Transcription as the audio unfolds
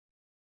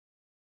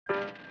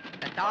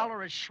The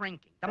dollar is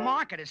shrinking. The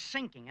market is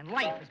sinking, and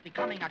life is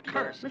becoming a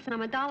curse. Listen,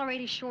 I'm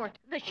 $1.80 short.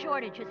 The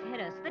shortage has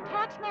hit us. The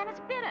tax man has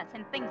bit us,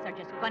 and things are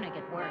just gonna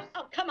get worse.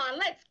 Oh, come on,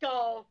 let's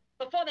go.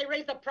 Before they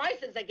raise the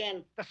prices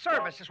again. The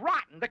service is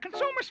rotten. The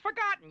consumer's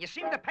forgotten. You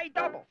seem to pay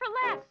double. For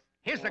less.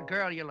 Here's a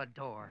girl you'll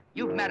adore.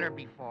 You've met her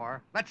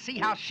before. Let's see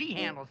how she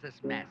handles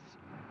this mess.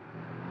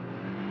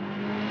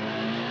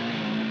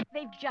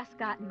 They've just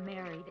gotten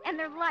married, and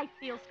their life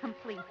feels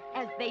complete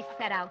as they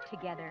set out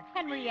together,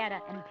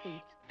 Henrietta and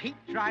Pete. Pete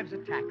drives a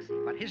taxi,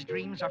 but his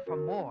dreams are for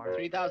more.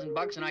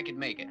 $3,000 and I could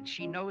make it. And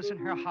she knows in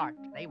her heart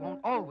they won't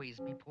always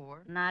be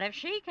poor. Not if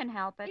she can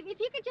help it. If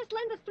you could just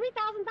lend us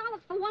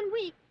 $3,000 for 1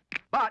 week.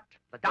 But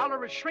the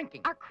dollar is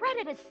shrinking. Our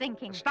credit is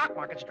sinking. The stock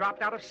market's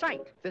dropped out of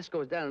sight. If this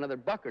goes down another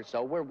buck or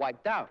so, we're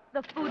wiped out.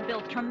 The food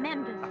bill's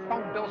tremendous. The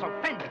phone bill's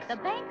horrendous. The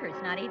banker's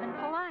not even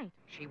polite.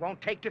 She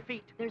won't take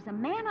defeat. There's a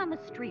man on the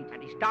street.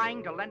 And he's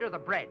dying to lend her the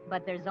bread.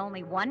 But there's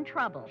only one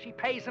trouble. She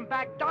pays him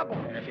back double.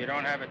 And if you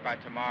don't have it by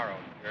tomorrow,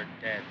 you're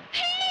dead.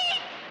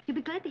 You'll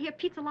be glad to hear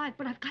Pete's alive,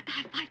 but I've got to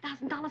have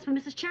 $5,000 for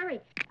Mrs. Cherry.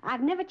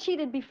 I've never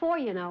cheated before,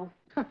 you know.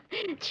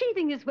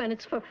 Cheating is when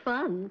it's for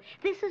fun.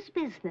 This is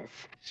business.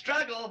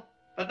 Struggle,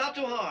 but not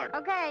too hard.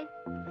 Okay.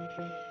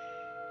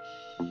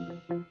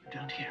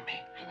 Don't hear me.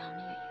 I don't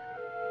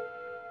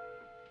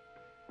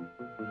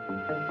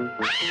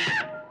hear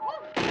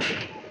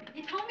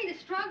you. You told me to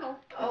struggle.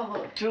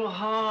 Oh, too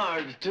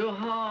hard, too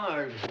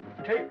hard.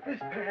 Take this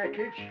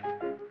package,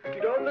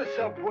 get on the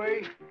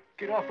subway,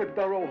 get off at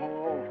Borough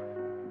Hall.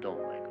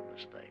 Don't make a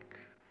mistake.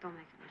 Don't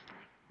make a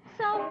mistake.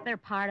 So they're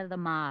part of the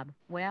mob.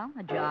 Well,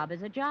 a job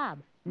is a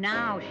job.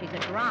 Now she's a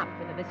drop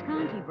for the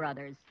Visconti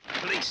brothers.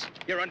 Police,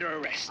 you're under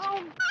arrest.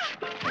 Oh.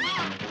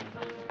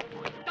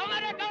 Don't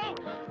let her go!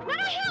 Let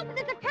her help!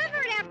 There's a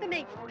pervert after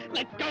me.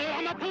 Let go!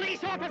 I'm a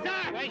police officer!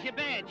 Where's your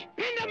badge?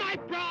 Into my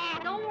bra!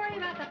 Don't worry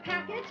about the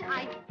package.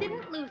 I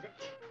didn't lose it.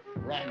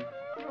 Run.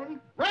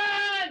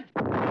 Run!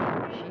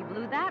 She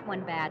blew that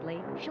one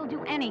badly. She'll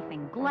do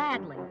anything,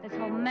 gladly. This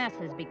whole mess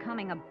is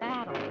becoming a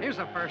battle. Here's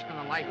a first in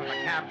the life of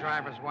a cab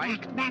driver's wife.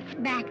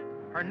 Back.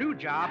 Her new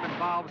job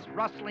involves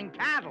rustling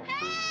cattle.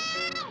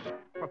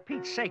 For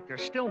Pete's sake,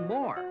 there's still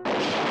more.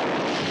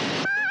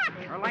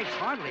 Her life's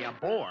hardly a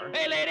bore.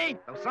 Hey, lady!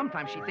 Though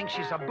sometimes she thinks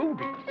she's a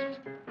booby.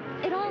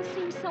 It all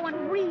seems so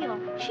unreal.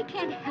 She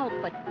can't help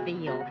but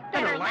feel that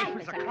But her life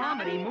is a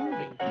comedy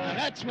movie. Now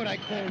that's what I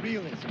call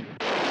realism.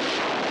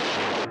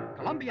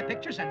 Columbia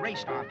Pictures and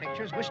Raystar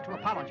Pictures wish to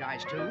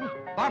apologize to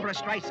Barbara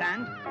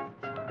Streisand,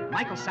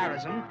 Michael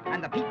Sarrazin,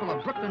 and the people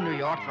of Brooklyn, New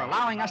York for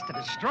allowing us to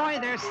destroy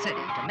their city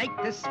to make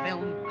this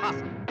film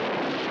possible.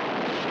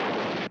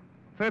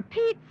 For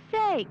Pete's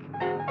sake.